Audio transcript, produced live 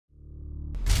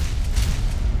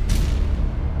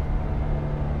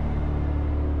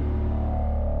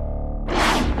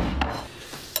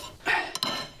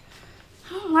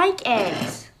like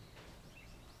eggs.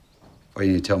 Why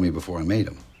didn't you tell me before I made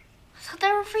them? I thought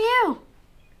they were for you.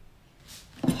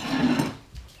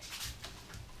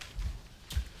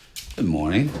 Good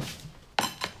morning.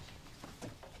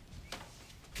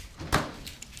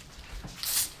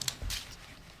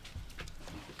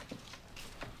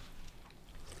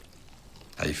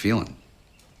 How you feeling?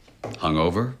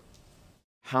 Hungover?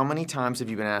 How many times have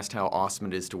you been asked how awesome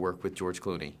it is to work with George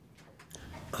Clooney?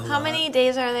 How many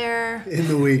days are there? In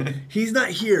the week. He's not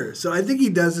here, so I think he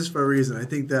does this for a reason. I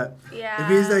think that if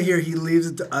he's not here, he leaves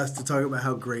it to us to talk about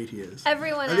how great he is.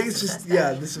 Everyone I think it's asks just, us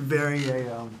that. this is very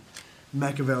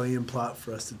Machiavellian plot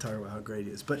for us to talk about how great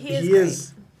he is. But he great.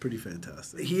 is pretty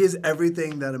fantastic. He is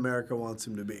everything that America wants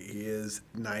him to be. He is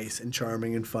nice and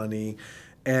charming and funny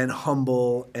and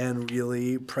humble and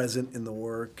really present in the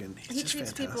work, and he's just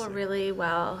treats fantastic. people really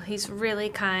well. He's really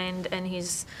kind, and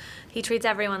he treats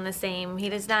everyone the same. He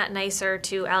is not nicer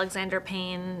to Alexander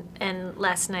Payne and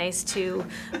less nice to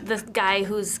the guy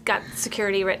who's got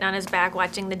security written on his back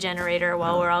watching the generator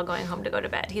while we're all going home to go to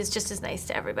bed. He's just as nice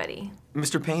to everybody.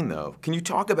 Mr. Payne, though, can you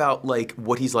talk about like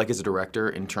what he's like as a director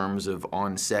in terms of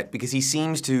on set? Because he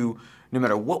seems to, no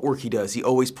matter what work he does, he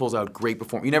always pulls out great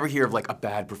performance. You never hear of like a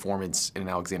bad performance in an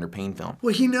Alexander Payne film.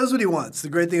 Well, he knows what he wants. The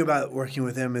great thing about working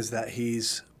with him is that he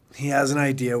has an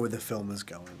idea where the film is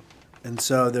going. And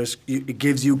so it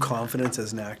gives you confidence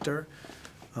as an actor.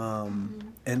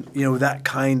 And, that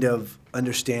kind of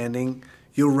understanding,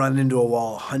 you'll run into a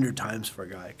wall 100 times for a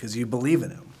guy because you believe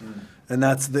in him. And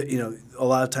that's a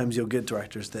lot of times you'll get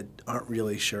directors that aren't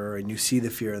really sure and you see the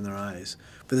fear in their eyes,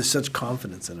 but there's such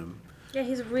confidence in him. Yeah,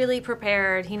 he's really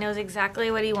prepared. He knows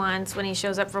exactly what he wants when he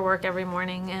shows up for work every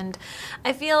morning. And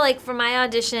I feel like for my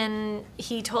audition,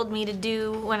 he told me to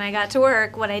do when I got to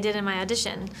work what I did in my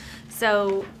audition.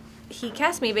 So he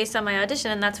cast me based on my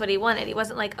audition, and that's what he wanted. He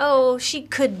wasn't like, oh, she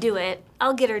could do it.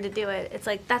 I'll get her to do it. It's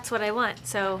like, that's what I want,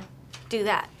 so do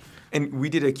that. And we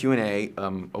did a Q&A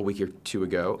a week or two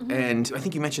ago, and I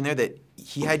think you mentioned there that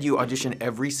he had you audition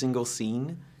every single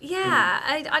scene. Yeah,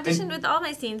 I auditioned with all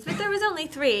my scenes, but there was only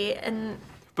 3, and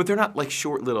but they're not like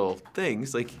short little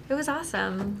things. Like it was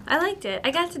awesome. I liked it.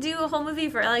 I got to do a whole movie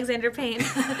for Alexander Payne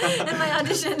in my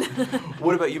audition.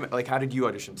 What about you? Like, how did you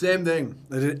audition? Same thing.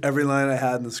 I did every line I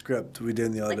had in the script. We did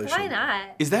in the audition. Like, why not?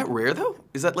 Is that rare though?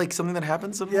 Is that like something that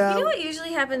happens sometimes? Yeah. You know what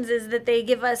usually happens is that they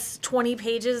give us 20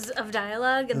 pages of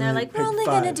dialogue, and they're like, we're pick only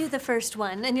 5. going to do the first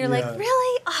one. And you're like,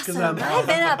 really? Awesome. I'm I've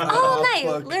been up all night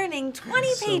book. learning 20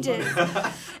 pages.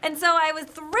 And so I was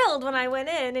thrilled when I went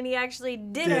in, and he actually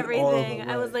did Did all of everything. them,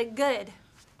 I was right. like, good.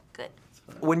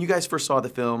 When you guys first saw the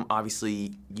film,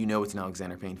 obviously you know it's an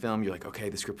Alexander Payne film. You're like, okay,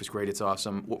 the script was great, it's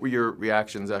awesome. What were your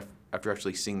reactions after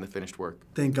actually seeing the finished work?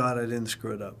 Thank God I didn't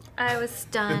screw it up. I was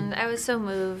stunned. I was so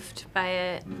moved by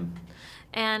it.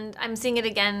 And I'm seeing it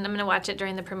again. I'm going to watch it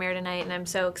during the premiere tonight, and I'm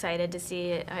so excited to see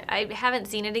it. I haven't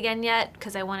seen it again yet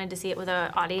because I wanted to see it with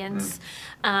an audience.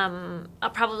 I'll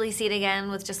probably see it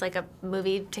again with just like a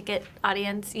movie ticket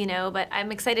audience, but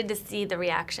I'm excited to see the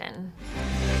reaction.